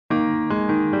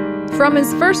From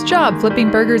his first job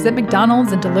flipping burgers at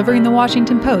McDonald's and delivering the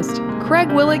Washington Post,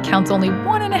 Craig Willett counts only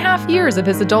 1.5 years of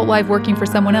his adult life working for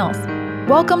someone else.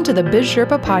 Welcome to the Biz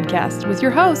Sherpa podcast with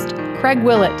your host, Craig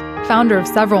Willett, founder of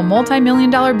several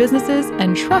multi-million-dollar businesses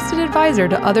and trusted advisor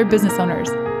to other business owners.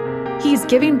 He's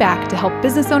giving back to help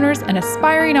business owners and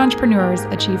aspiring entrepreneurs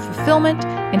achieve fulfillment,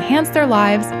 enhance their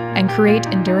lives, and create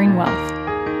enduring wealth.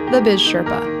 The Biz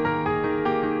Sherpa.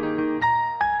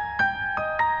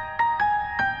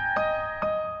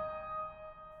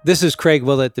 This is Craig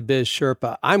Willett, the Biz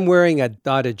Sherpa. I'm wearing a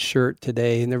dotted shirt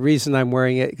today, and the reason I'm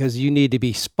wearing it is because you need to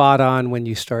be spot on when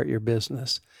you start your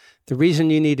business. The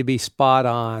reason you need to be spot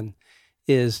on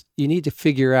is you need to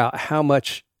figure out how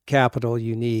much capital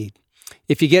you need.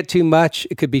 If you get too much,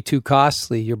 it could be too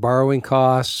costly. Your borrowing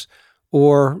costs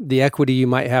or the equity you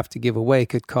might have to give away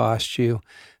could cost you.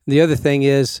 The other thing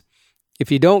is, if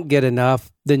you don't get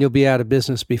enough, then you'll be out of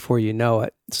business before you know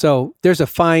it. So there's a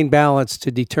fine balance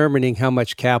to determining how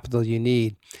much capital you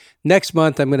need. Next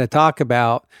month, I'm going to talk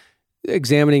about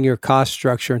examining your cost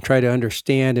structure and try to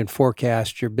understand and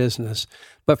forecast your business.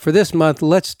 But for this month,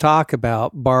 let's talk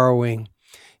about borrowing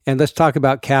and let's talk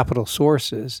about capital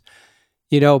sources.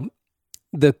 You know,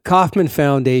 the Kauffman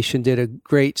Foundation did a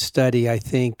great study, I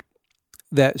think,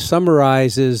 that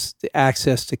summarizes the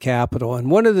access to capital. And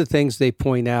one of the things they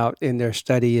point out in their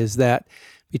study is that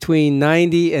between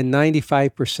 90 and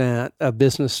 95% of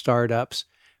business startups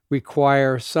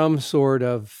require some sort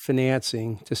of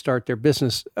financing to start their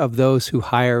business of those who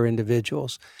hire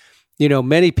individuals. You know,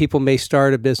 many people may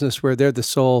start a business where they're the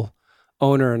sole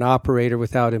owner and operator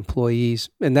without employees.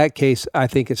 In that case, I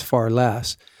think it's far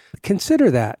less. Consider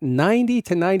that 90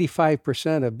 to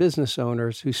 95% of business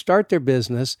owners who start their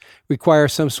business require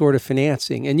some sort of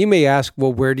financing. And you may ask,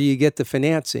 well, where do you get the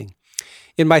financing?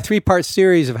 In my 3-part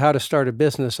series of how to start a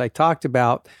business, I talked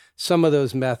about some of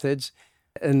those methods.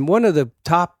 And one of the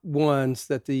top ones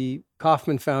that the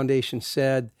Kauffman Foundation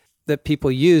said that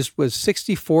people used was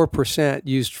 64%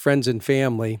 used friends and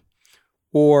family,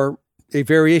 or a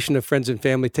variation of friends and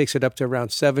family takes it up to around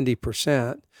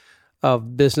 70%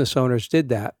 of business owners did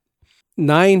that.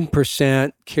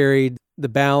 9% carried the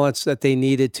balance that they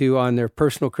needed to on their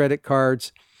personal credit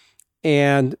cards,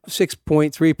 and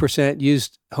 6.3%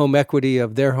 used home equity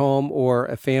of their home or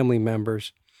a family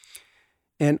member's.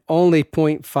 And only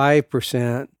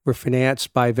 0.5% were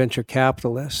financed by venture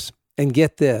capitalists. And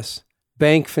get this,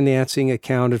 bank financing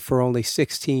accounted for only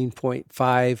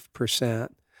 16.5%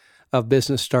 of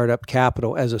business startup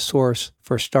capital as a source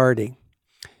for starting.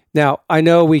 Now, I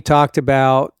know we talked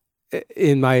about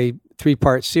in my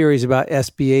 3-part series about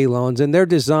SBA loans, and they're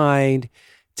designed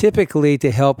typically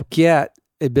to help get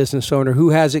a business owner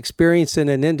who has experience in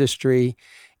an industry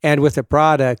and with a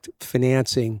product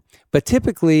financing. But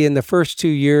typically in the first 2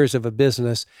 years of a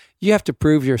business, you have to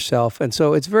prove yourself. And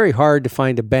so it's very hard to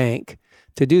find a bank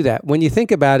to do that. When you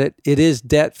think about it, it is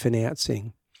debt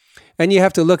financing. And you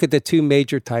have to look at the 2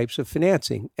 major types of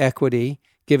financing: equity,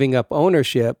 giving up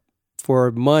ownership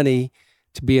for money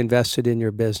to be invested in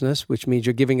your business, which means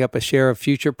you're giving up a share of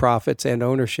future profits and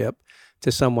ownership to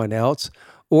someone else,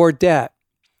 or debt.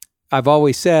 I've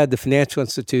always said the financial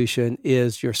institution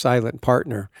is your silent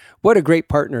partner. What a great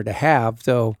partner to have,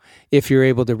 though, if you're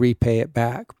able to repay it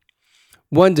back.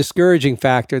 One discouraging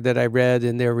factor that I read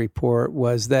in their report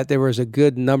was that there was a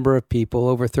good number of people,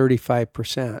 over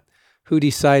 35%, who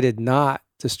decided not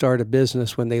to start a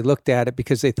business when they looked at it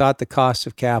because they thought the cost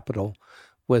of capital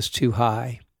was too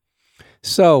high.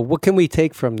 So what can we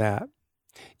take from that?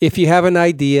 If you have an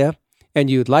idea and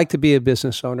you'd like to be a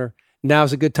business owner,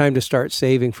 now's a good time to start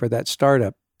saving for that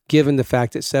startup, given the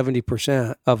fact that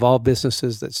 70% of all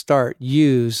businesses that start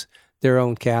use their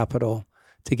own capital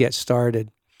to get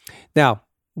started. Now,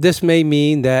 this may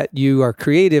mean that you are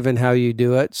creative in how you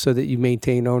do it so that you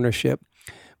maintain ownership.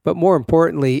 But more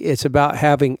importantly, it's about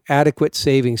having adequate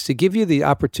savings to give you the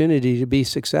opportunity to be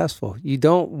successful. You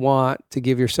don't want to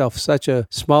give yourself such a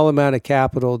small amount of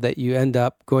capital that you end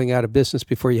up going out of business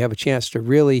before you have a chance to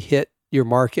really hit your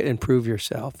market and prove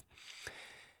yourself.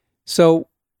 So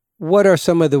what are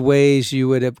some of the ways you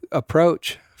would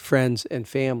approach friends and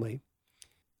family?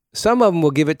 Some of them will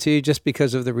give it to you just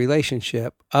because of the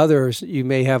relationship. Others, you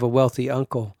may have a wealthy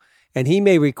uncle, and he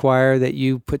may require that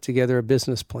you put together a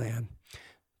business plan,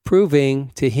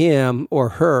 proving to him or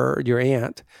her, your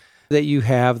aunt, that you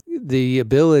have the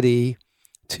ability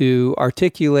to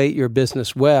articulate your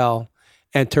business well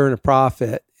and turn a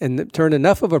profit, and turn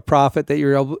enough of a profit that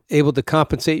you're able to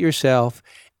compensate yourself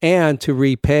and to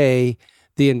repay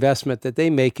the investment that they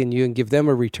make in you and give them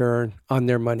a return on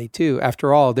their money too.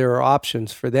 After all, there are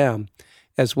options for them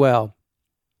as well.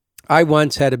 I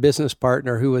once had a business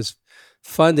partner who was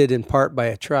funded in part by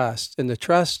a trust. And the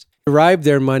trust derived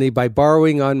their money by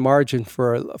borrowing on margin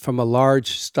from a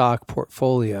large stock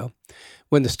portfolio.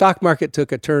 When the stock market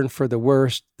took a turn for the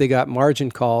worst, they got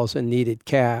margin calls and needed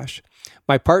cash.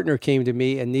 My partner came to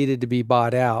me and needed to be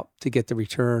bought out to get the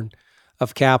return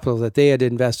of capital that they had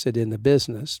invested in the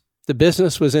business. The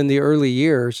business was in the early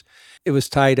years. It was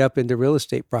tied up into real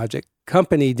estate project.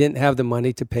 Company didn't have the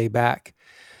money to pay back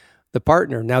the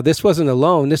partner. Now, this wasn't a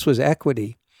loan, this was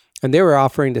equity, and they were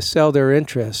offering to sell their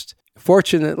interest.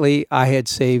 Fortunately, I had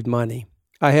saved money.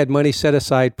 I had money set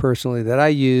aside personally that I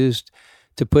used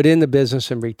to put in the business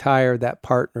and retire that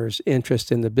partner's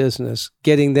interest in the business,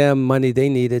 getting them money they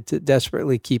needed to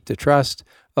desperately keep the trust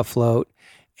afloat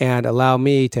and allow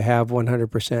me to have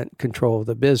 100% control of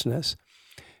the business.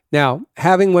 Now,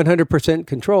 having 100%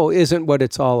 control isn't what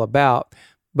it's all about,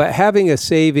 but having a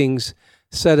savings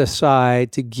set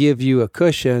aside to give you a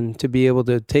cushion to be able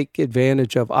to take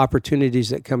advantage of opportunities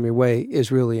that come your way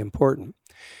is really important.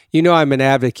 You know, I'm an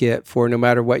advocate for, no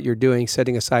matter what you're doing,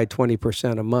 setting aside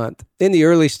 20% a month. In the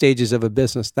early stages of a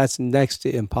business, that's next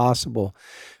to impossible.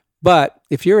 But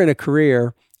if you're in a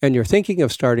career and you're thinking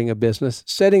of starting a business,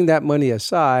 setting that money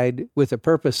aside with the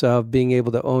purpose of being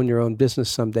able to own your own business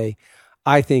someday,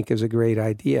 I think is a great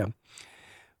idea.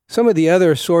 Some of the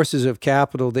other sources of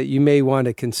capital that you may want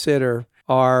to consider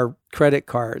are credit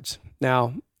cards.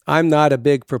 Now, I'm not a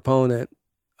big proponent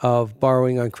of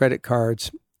borrowing on credit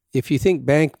cards. If you think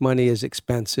bank money is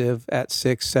expensive at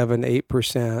 6, 7,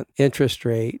 8% interest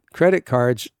rate, credit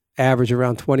cards average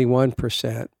around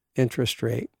 21% interest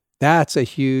rate. That's a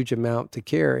huge amount to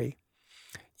carry.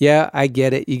 Yeah, I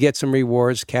get it. You get some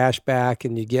rewards, cash back,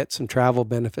 and you get some travel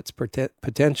benefits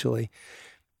potentially.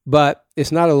 But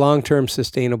it's not a long-term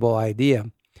sustainable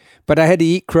idea. But I had to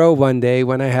eat crow one day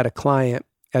when I had a client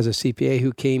as a CPA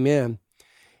who came in,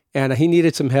 and he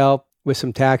needed some help with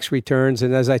some tax returns.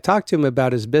 And as I talked to him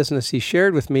about his business, he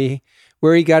shared with me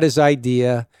where he got his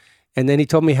idea, and then he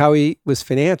told me how he was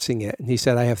financing it. And he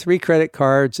said, I have 3 credit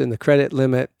cards, and the credit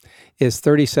limit is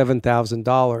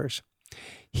 $37,000.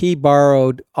 He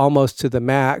borrowed almost to the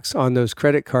max on those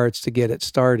credit cards to get it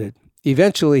started.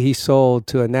 Eventually, he sold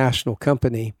to a national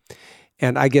company.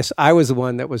 And I guess I was the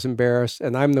one that was embarrassed,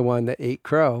 and I'm the one that ate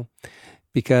crow,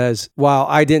 because while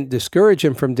I didn't discourage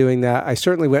him from doing that, I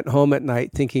certainly went home at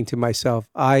night thinking to myself,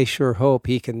 I sure hope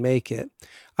he can make it.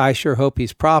 I sure hope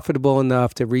he's profitable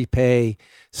enough to repay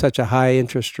such a high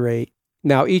interest rate.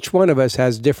 Now, each one of us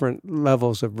has different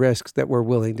levels of risks that we're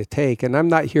willing to take, and I'm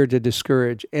not here to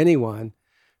discourage anyone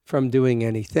from doing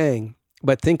anything,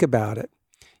 but think about it.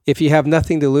 If you have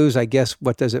nothing to lose, I guess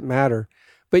what does it matter?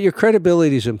 But your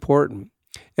credibility is important.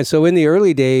 And so in the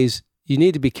early days, you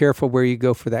need to be careful where you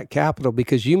go for that capital,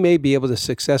 because you may be able to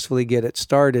successfully get it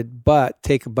started, but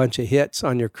take a bunch of hits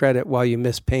on your credit while you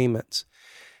miss payments.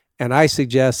 And I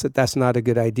suggest that that's not a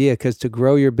good idea, because to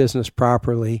grow your business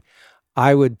properly,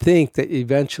 I would think that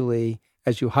eventually,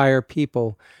 as you hire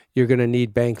people, you're going to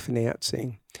need bank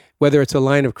financing. Whether it's a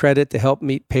line of credit to help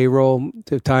meet payroll,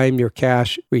 to time your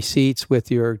cash receipts with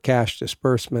your cash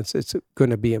disbursements, it's going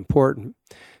to be important.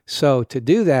 So to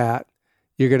do that,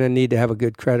 you're going to need to have a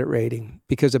good credit rating,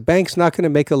 because a bank's not going to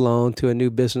make a loan to a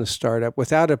new business startup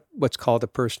without what's called a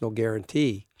personal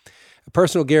guarantee. A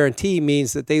personal guarantee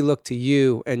means that they look to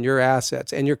you and your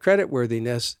assets and your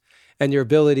creditworthiness and your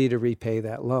ability to repay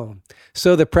that loan.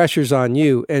 So the pressure's on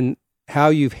you, and how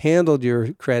you've handled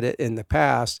your credit in the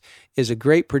past is a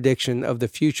great prediction of the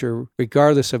future,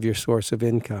 regardless of your source of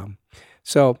income.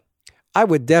 So I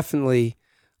would definitely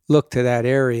look to that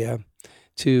area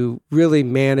to really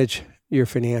manage your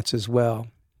finances well.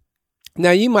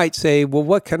 Now, you might say, well,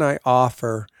 what can I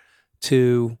offer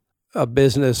to a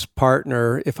business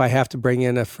partner if I have to bring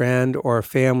in a friend or a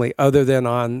family, other than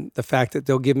on the fact that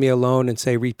they'll give me a loan and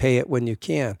say, repay it when you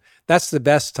can? That's the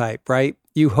best type, right?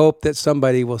 You hope that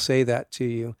somebody will say that to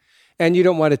you, and you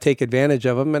don't want to take advantage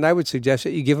of them. And I would suggest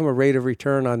that you give them a rate of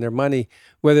return on their money,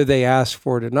 whether they ask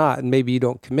for it or not. And maybe you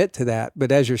don't commit to that,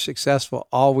 but as you're successful,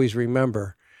 always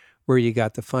remember where you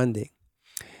got the funding.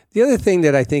 The other thing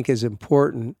that I think is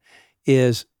important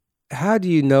is, how do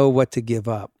you know what to give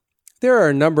up? There are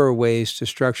a number of ways to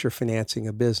structure financing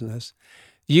a business.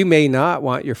 You may not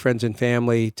want your friends and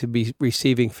family to be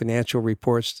receiving financial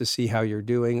reports to see how you're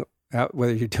doing,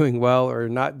 whether you're doing well or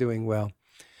not doing well.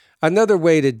 Another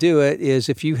way to do it is,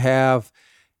 if you have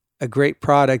a great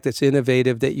product that's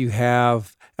innovative that you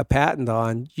have a patent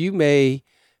on, you may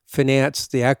finance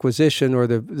the acquisition or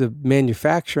the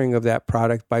manufacturing of that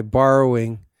product by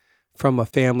borrowing from a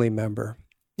family member.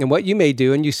 And what you may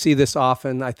do, and you see this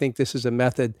often, I think this is a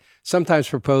method sometimes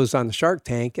proposed on the Shark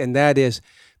Tank, and that is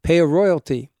pay a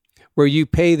royalty. where you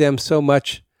pay them so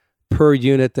much per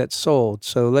unit that's sold.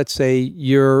 So let's say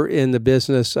you're in the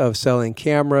business of selling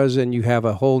cameras and you have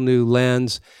a whole new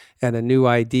lens and a new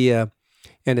idea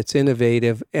and it's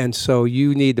innovative. And so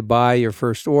you need to buy your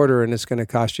first order and it's going to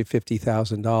cost you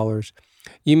 $50,000.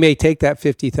 You may take that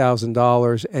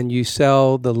 $50,000 and you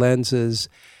sell the lenses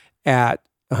at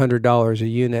 $100 a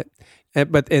unit,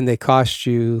 and they cost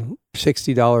you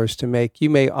 $60 to make. You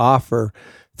may offer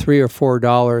 $3 or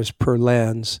 $4 per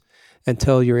lens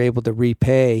until you're able to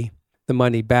repay the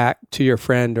money back to your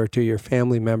friend or to your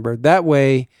family member. That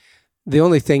way, the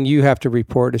only thing you have to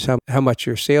report is how much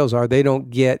your sales are. They don't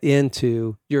get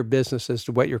into your business as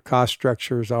to what your cost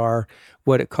structures are,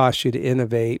 what it costs you to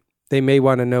innovate. They may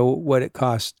want to know what it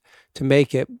costs to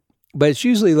make it, but it's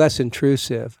usually less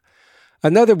intrusive.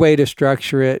 Another way to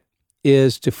structure it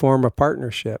is to form a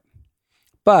partnership.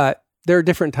 But there are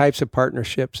different types of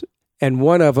partnerships, and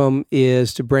one of them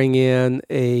is to bring in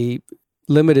a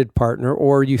limited partner,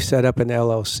 or you set up an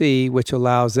LLC, which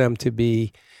allows them to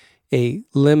be a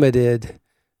limited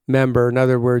member. In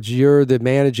other words, you're the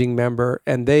managing member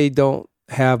and they don't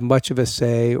have much of a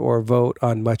say or vote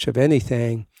on much of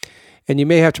anything. And you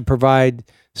may have to provide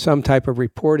some type of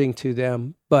reporting to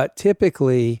them, but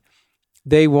typically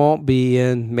they won't be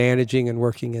in managing and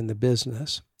working in the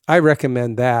business. I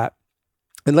recommend that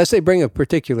unless they bring a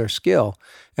particular skill.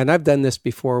 And I've done this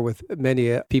before with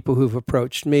many people who've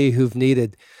approached me who've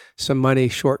needed some money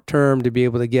short term to be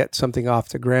able to get something off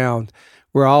the ground,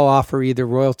 where I'll offer either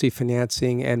royalty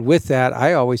financing. And with that,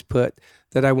 I always put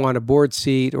that I want a board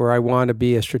seat or I want to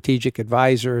be a strategic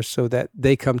advisor so that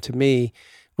they come to me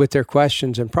with their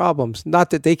questions and problems. Not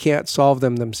that they can't solve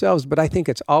them themselves, but I think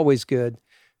it's always good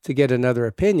to get another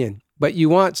opinion. But you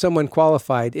want someone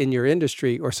qualified in your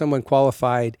industry or someone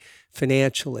qualified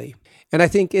financially. And I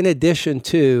think in addition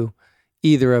to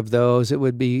either of those, it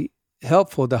would be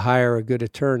helpful to hire a good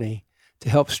attorney to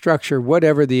help structure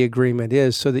whatever the agreement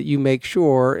is so that you make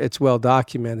sure it's well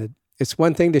documented. It's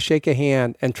one thing to shake a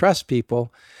hand and trust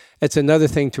people. It's another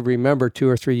thing to remember 2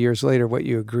 or 3 years later what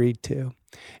you agreed to.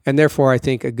 And therefore, I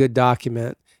think a good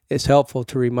document is helpful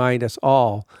to remind us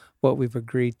all what we've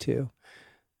agreed to.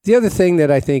 The other thing that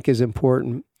I think is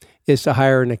important is to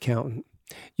hire an accountant.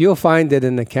 You'll find that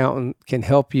an accountant can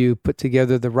help you put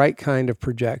together the right kind of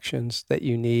projections that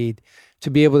you need to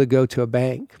be able to go to a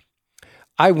bank.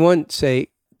 I wouldn't say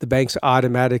the bank's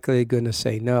automatically going to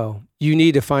say no. You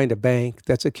need to find a bank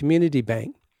that's a community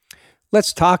bank.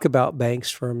 Let's talk about banks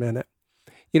for a minute.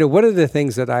 One of the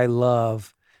things that I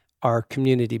love are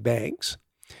community banks.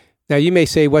 Now, you may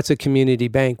say, what's a community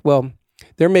bank? Well,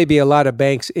 there may be a lot of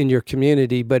banks in your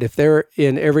community, but if they're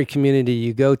in every community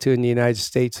you go to in the United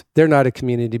States, they're not a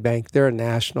community bank. They're a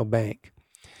national bank,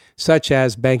 such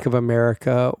as Bank of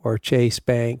America or Chase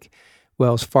Bank,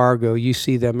 Wells Fargo. You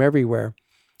see them everywhere.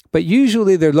 But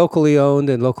usually they're locally owned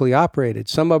and locally operated.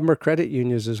 Some of them are credit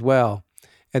unions as well,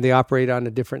 and they operate on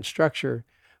a different structure.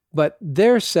 But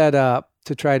they're set up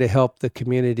to try to help the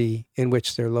community in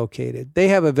which they're located. They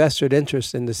have a vested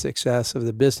interest in the success of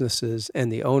the businesses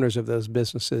and the owners of those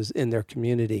businesses in their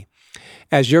community.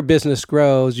 As your business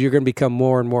grows, you're going to become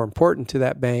more and more important to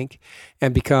that bank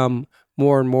and become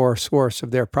more and more a source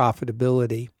of their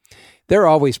profitability. They're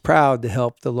always proud to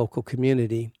help the local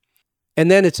community. And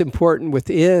then it's important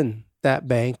within that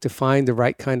bank to find the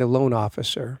right kind of loan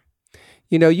officer.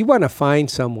 You want to find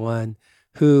someone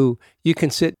who you can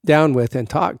sit down with and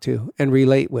talk to and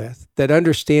relate with, that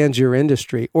understands your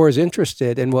industry or is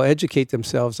interested and will educate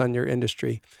themselves on your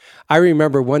industry. I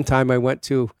remember one time I went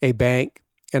to a bank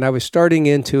and I was starting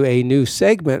into a new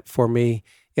segment for me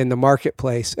in the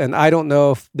marketplace. And I don't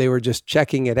know if they were just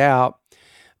checking it out,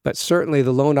 but certainly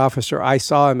the loan officer, I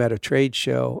saw him at a trade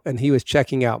show and he was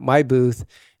checking out my booth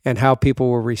and how people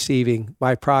were receiving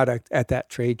my product at that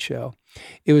trade show.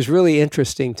 It was really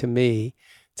interesting to me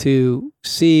to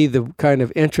see the kind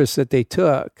of interest that they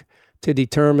took to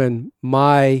determine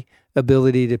my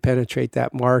ability to penetrate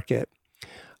that market.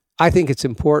 I think it's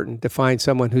important to find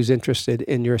someone who's interested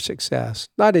in your success,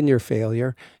 not in your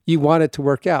failure. You want it to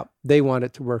work out. They want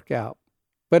it to work out.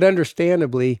 But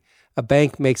understandably, a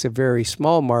bank makes a very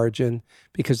small margin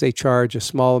because they charge a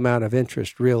small amount of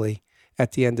interest, really,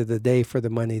 at the end of the day for the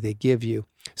money they give you.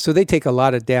 So they take a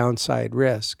lot of downside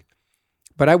risk.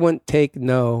 But I wouldn't take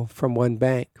no from one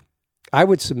bank. I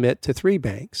would submit to 3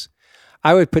 banks.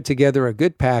 I would put together a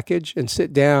good package and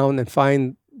sit down and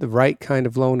find the right kind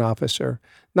of loan officer,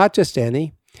 not just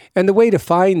any. And the way to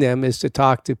find them is to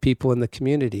talk to people in the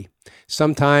community.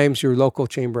 Sometimes your local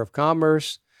chamber of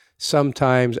commerce,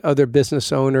 sometimes other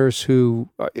business owners who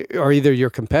are either your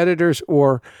competitors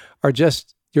or are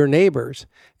just your neighbors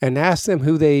and ask them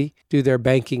who they do their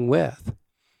banking with,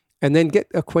 and then get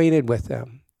acquainted with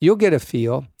them. You'll get a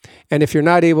feel. And if you're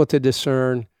not able to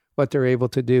discern what they're able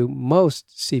to do, most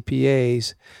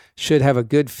CPAs should have a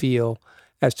good feel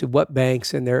as to what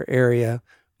banks in their area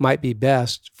might be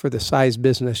best for the size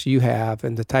business you have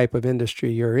and the type of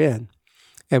industry you're in.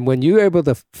 And when you're able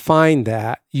to find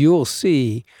that, you'll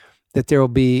see that there will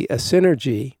be a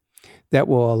synergy that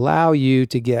will allow you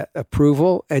to get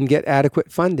approval and get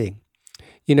adequate funding.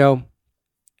 You know,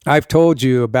 I've told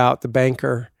you about the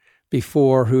banker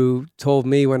before who told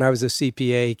me when I was a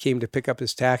CPA, he came to pick up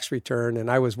his tax return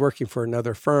and I was working for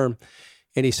another firm.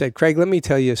 And he said, Craig, let me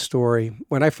tell you a story.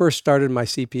 When I first started my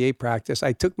CPA practice,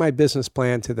 I took my business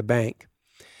plan to the bank.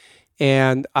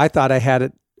 And I thought I had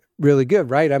it really good,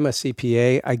 right? I'm a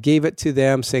CPA. I gave it to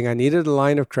them saying I needed a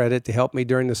line of credit to help me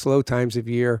during the slow times of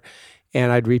year,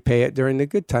 and I'd repay it during the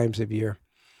good times of year.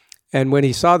 And when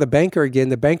he saw the banker again,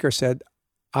 the banker said,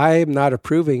 I am not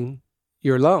approving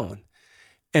your loan.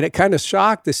 And it kind of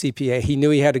shocked the CPA. He knew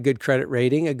he had a good credit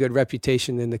rating, a good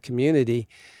reputation in the community.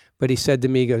 But he said to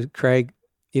me, he goes, Craig,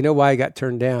 you know why I got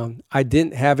turned down? I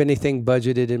didn't have anything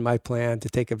budgeted in my plan to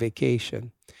take a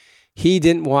vacation. He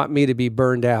didn't want me to be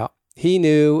burned out. He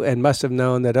knew and must have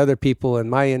known that other people in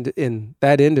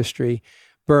that industry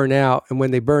burn out. And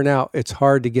when they burn out, it's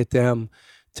hard to get them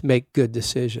to make good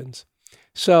decisions.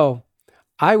 So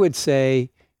I would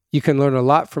say you can learn a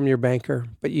lot from your banker,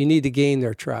 but you need to gain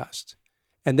their trust.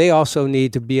 And they also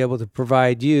need to be able to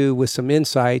provide you with some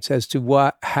insights as to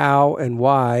what, how, and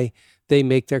why they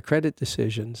make their credit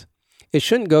decisions. It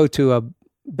shouldn't go to a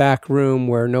back room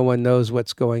where no one knows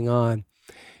what's going on.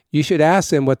 You should ask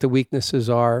them what the weaknesses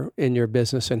are in your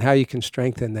business and how you can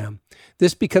strengthen them.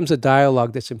 This becomes a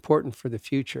dialogue that's important for the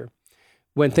future.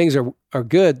 When things are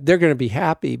good, they're going to be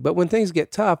happy. But when things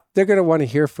get tough, they're going to want to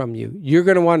hear from you. You're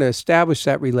going to want to establish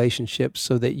that relationship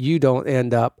so that you don't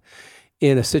end up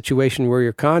in a situation where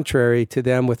you're contrary to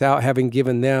them without having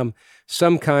given them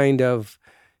some kind of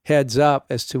heads up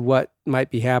as to what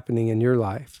might be happening in your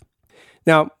life.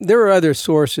 Now, there are other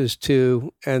sources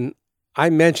too, and I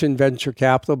mentioned venture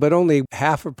capital, but only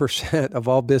 0.5% of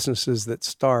all businesses that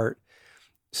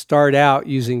start out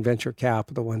using venture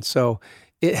capital. And so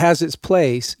it has its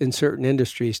place in certain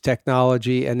industries,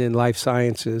 technology and in life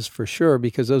sciences for sure,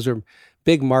 because those are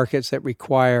big markets that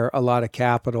require a lot of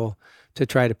capital to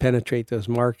try to penetrate those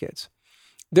markets.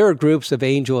 There are groups of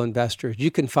angel investors. You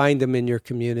can find them in your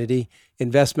community.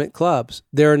 Investment clubs,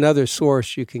 they're another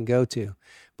source you can go to.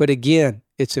 But again,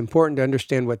 it's important to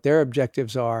understand what their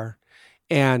objectives are,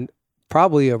 and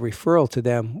probably a referral to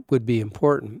them would be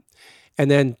important.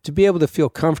 And then to be able to feel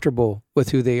comfortable with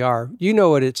who they are. You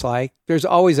know what it's like. There's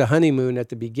always a honeymoon at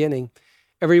the beginning.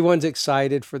 Everyone's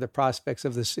excited for the prospects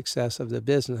of the success of the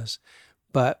business.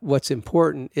 But what's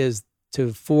important is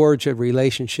to forge a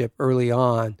relationship early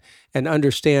on and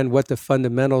understand what the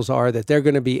fundamentals are that they're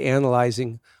going to be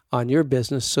analyzing on your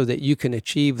business so that you can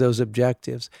achieve those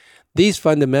objectives. These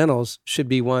fundamentals should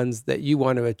be ones that you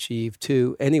want to achieve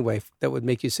too anyway, that would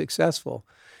make you successful.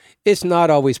 It's not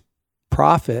always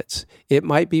profits. It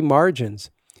might be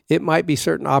margins. It might be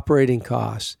certain operating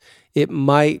costs. It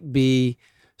might be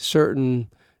certain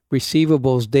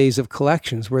receivables, days of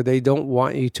collections, where they don't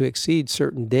want you to exceed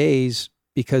certain days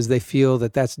because they feel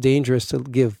that that's dangerous to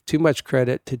give too much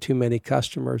credit to too many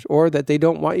customers, or that they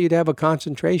don't want you to have a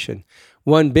concentration,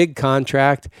 one big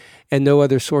contract and no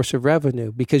other source of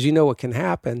revenue. Because you know what can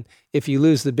happen if you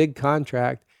lose the big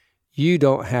contract, you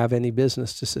don't have any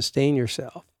business to sustain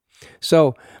yourself.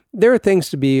 So there are things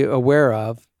to be aware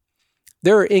of.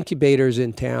 There are incubators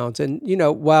in towns, and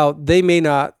while they may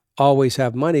not always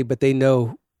have money, but they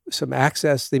know some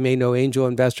access. They may know angel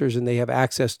investors, and they have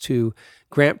access to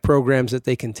grant programs that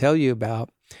they can tell you about.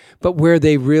 But where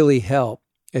they really help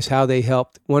is how they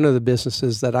helped one of the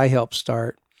businesses that I helped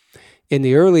start. In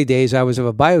the early days, I was of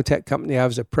a biotech company. I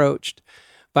was approached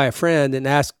by a friend and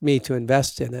asked me to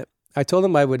invest in it. I told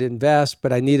him I would invest,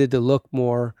 but I needed to look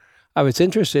more. I was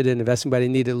interested in investing, but I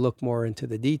needed to look more into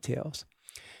the details.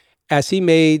 As he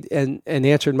made and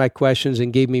answered my questions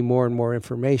and gave me more and more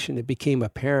information, it became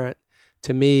apparent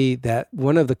to me that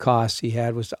one of the costs he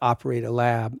had was to operate a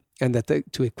lab, and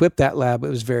that to equip that lab, it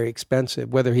was very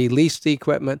expensive, whether he leased the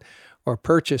equipment or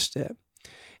purchased it.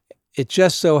 It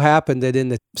just so happened that in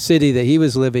the city that he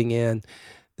was living in,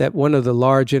 that one of the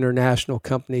large international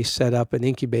companies set up an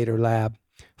incubator lab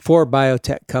for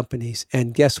biotech companies.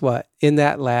 And guess what? In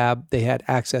that lab, they had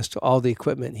access to all the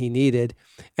equipment he needed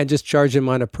and just charged him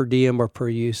on a per diem or per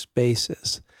use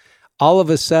basis. All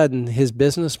of a sudden, his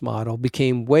business model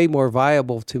became way more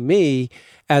viable to me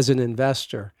as an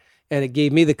investor. And it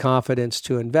gave me the confidence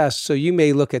to invest. So you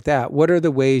may look at that. What are the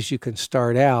ways you can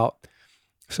start out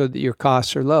so that your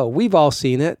costs are low? We've all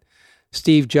seen it.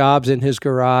 Steve Jobs in his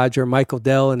garage or Michael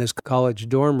Dell in his college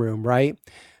dorm room, right?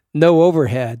 No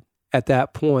overhead at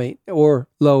that point or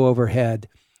low overhead.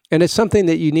 And it's something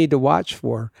that you need to watch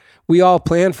for. We all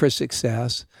plan for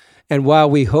success. And while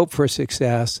we hope for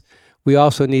success, we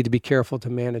also need to be careful to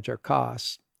manage our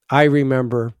costs. I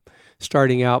remember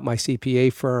starting out my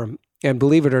CPA firm, and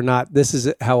believe it or not, this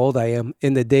is how old I am,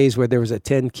 in the days where there was a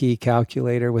 10-key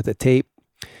calculator with a tape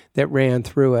that ran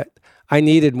through it. I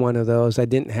needed one of those. I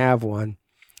didn't have one.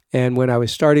 And when I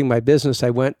was starting my business, I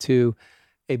went to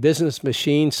a business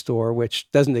machine store,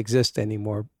 which doesn't exist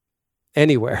anymore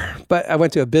anywhere, but I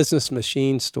went to a business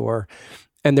machine store,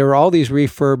 and there were all these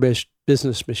refurbished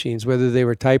business machines, whether they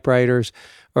were typewriters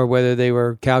or whether they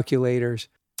were calculators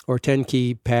or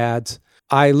 10-key pads.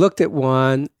 I looked at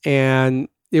one, and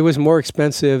it was more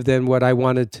expensive than what I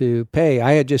wanted to pay.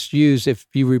 I had just used, if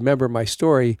you remember my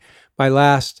story, my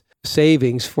last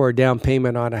savings for a down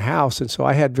payment on a house. And so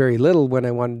I had very little when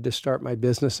I wanted to start my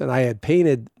business, and I had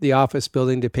painted the office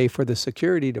building to pay for the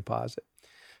security deposit.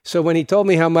 So when he told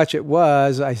me how much it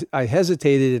was, I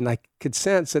hesitated, and I could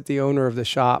sense that the owner of the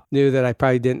shop knew that I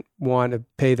probably didn't want to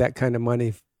pay that kind of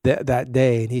money that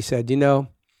day. And he said, you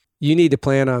need to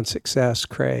plan on success,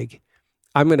 Craig.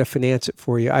 I'm going to finance it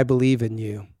for you. I believe in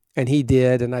you. And he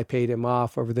did, and I paid him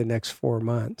off over the next 4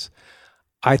 months.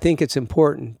 I think it's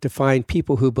important to find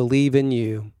people who believe in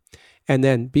you and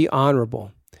then be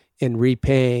honorable in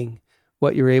repaying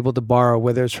what you're able to borrow,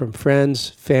 whether it's from friends,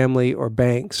 family, or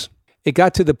banks. It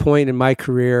got to the point in my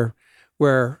career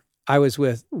where I was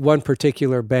with one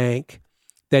particular bank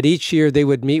that each year they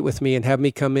would meet with me and have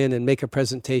me come in and make a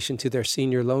presentation to their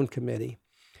senior loan committee.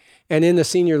 And in the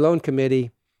senior loan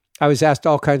committee, I was asked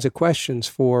all kinds of questions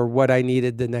for what I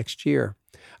needed the next year.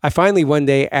 I finally one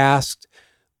day asked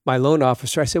my loan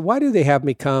officer, I said, why do they have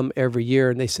me come every year?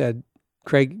 And they said,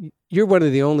 Craig, you're one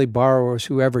of the only borrowers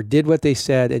who ever did what they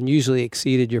said and usually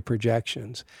exceeded your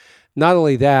projections. Not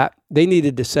only that, they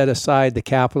needed to set aside the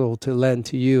capital to lend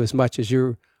to you as much as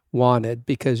you wanted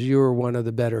because you were one of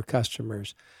the better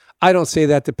customers. I don't say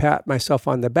that to pat myself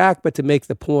on the back, but to make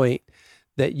the point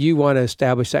that you want to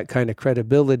establish that kind of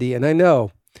credibility. And I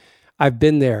know I've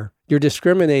been there. You're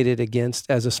discriminated against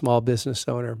as a small business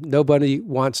owner. Nobody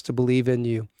wants to believe in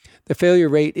you. The failure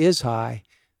rate is high.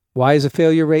 Why is the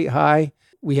failure rate high?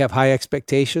 We have high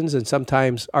expectations, and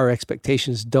sometimes our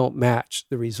expectations don't match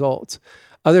the results.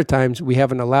 Other times we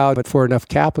haven't allowed for enough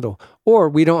capital, or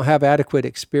we don't have adequate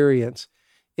experience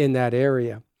in that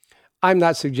area. I'm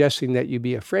not suggesting that you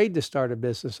be afraid to start a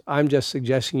business. I'm just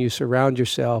suggesting you surround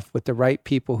yourself with the right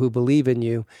people who believe in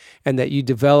you and that you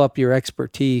develop your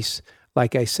expertise,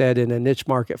 like I said, in a niche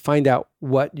market. Find out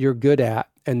what you're good at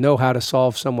and know how to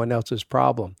solve someone else's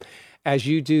problem. As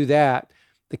you do that,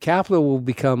 the capital will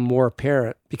become more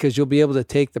apparent because you'll be able to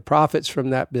take the profits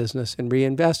from that business and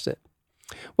reinvest it.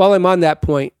 While I'm on that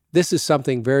point, this is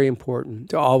something very important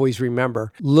to always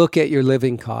remember. Look at your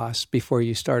living costs before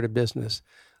you start a business.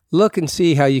 Look and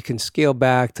see how you can scale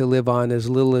back to live on as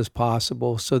little as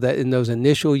possible so that in those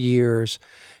initial years,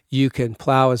 you can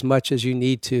plow as much as you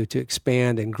need to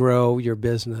expand and grow your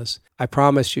business. I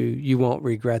promise you, you won't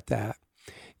regret that.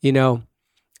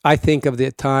 I think of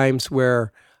the times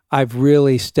where I've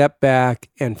really stepped back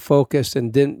and focused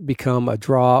and didn't become a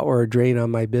draw or a drain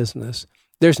on my business.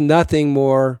 There's nothing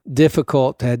more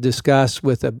difficult to discuss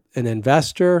with an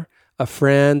investor, a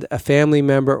friend, a family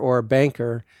member, or a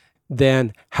banker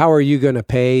than how are you going to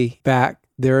pay back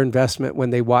their investment when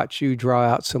they watch you draw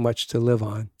out so much to live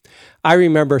on. I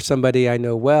remember somebody I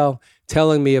know well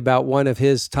telling me about one of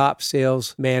his top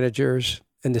sales managers,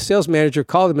 and the sales manager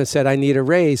called him and said, I need a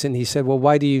raise. And he said, well,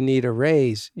 why do you need a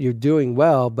raise? You're doing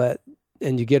well,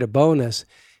 and you get a bonus.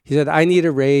 He said, I need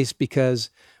a raise because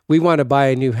we want to buy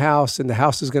a new house, and the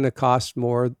house is going to cost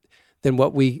more than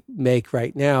what we make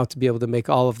right now to be able to make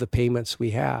all of the payments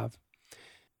we have.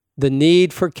 The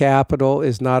need for capital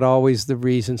is not always the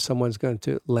reason someone's going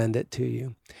to lend it to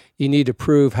you. You need to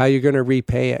prove how you're going to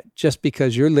repay it. Just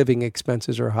because your living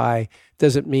expenses are high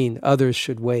doesn't mean others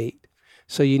should wait.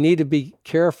 So you need to be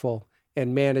careful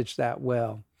and manage that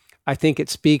well. I think it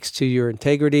speaks to your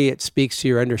integrity. It speaks to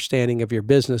your understanding of your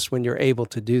business when you're able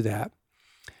to do that.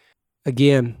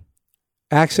 Again,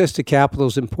 access to capital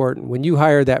is important. When you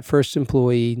hire that first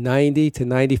employee, 90 to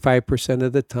 95%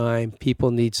 of the time, people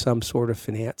need some sort of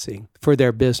financing for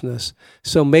their business.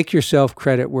 So make yourself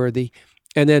creditworthy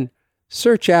and then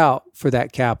search out for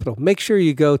that capital. Make sure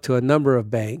you go to a number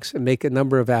of banks and make a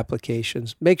number of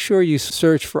applications. Make sure you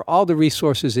search for all the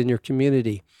resources in your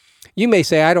community. You may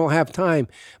say, I don't have time,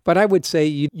 but I would say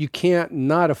you can't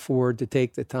not afford to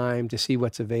take the time to see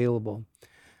what's available.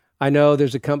 I know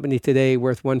there's a company today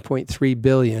worth $1.3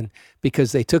 billion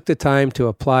because they took the time to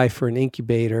apply for an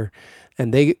incubator,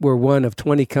 and they were one of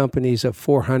 20 companies of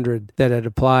 400 that had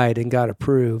applied and got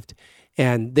approved.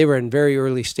 And they were in very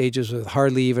early stages with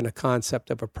hardly even a concept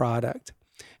of a product.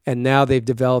 And now they've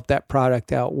developed that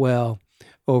product out well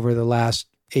over the last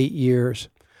 8 years.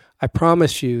 I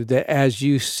promise you that as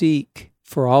you seek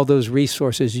for all those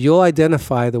resources, you'll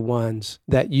identify the ones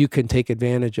that you can take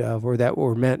advantage of or that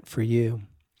were meant for you.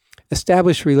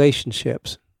 Establish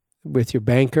relationships with your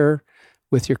banker,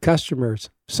 with your customers.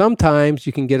 Sometimes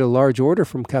you can get a large order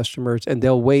from customers and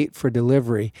they'll wait for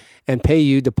delivery and pay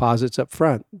you deposits up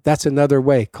front. That's another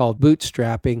way called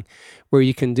bootstrapping where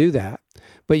you can do that.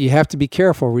 But you have to be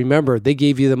careful. Remember, they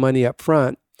gave you the money up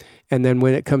front, and then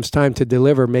when it comes time to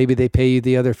deliver, maybe they pay you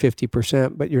the other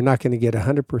 50%, but you're not going to get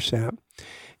 100%.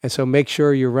 And so make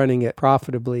sure you're running it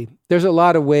profitably. There's a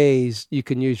lot of ways you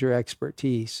can use your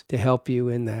expertise to help you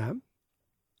in that.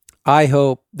 I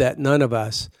hope that none of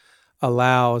us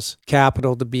allows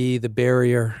capital to be the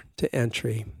barrier to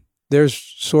entry. There's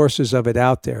sources of it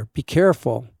out there. Be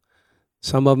careful.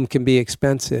 Some of them can be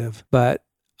expensive, but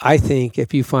I think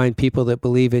if you find people that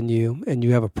believe in you and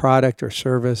you have a product or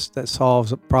service that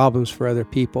solves problems for other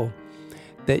people,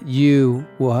 that you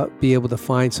will be able to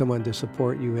find someone to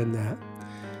support you in that.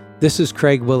 This is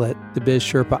Craig Willett, the Biz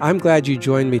Sherpa. I'm glad you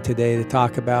joined me today to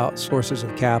talk about sources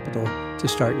of capital to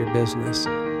start your business.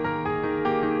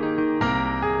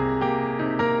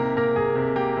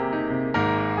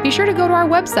 Be sure to go to our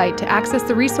website to access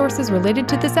the resources related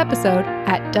to this episode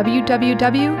at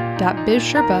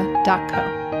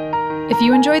www.bizsherpa.co. If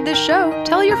you enjoyed this show,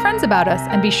 tell your friends about us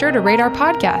and be sure to rate our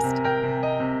podcast.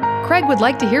 Craig would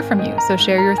like to hear from you, so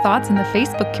share your thoughts in the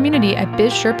Facebook community at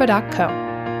bizsherpa.co.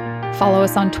 Follow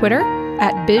us on Twitter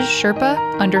at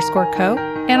bizsherpa_co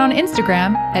and on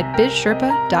Instagram at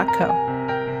bizsherpa.co.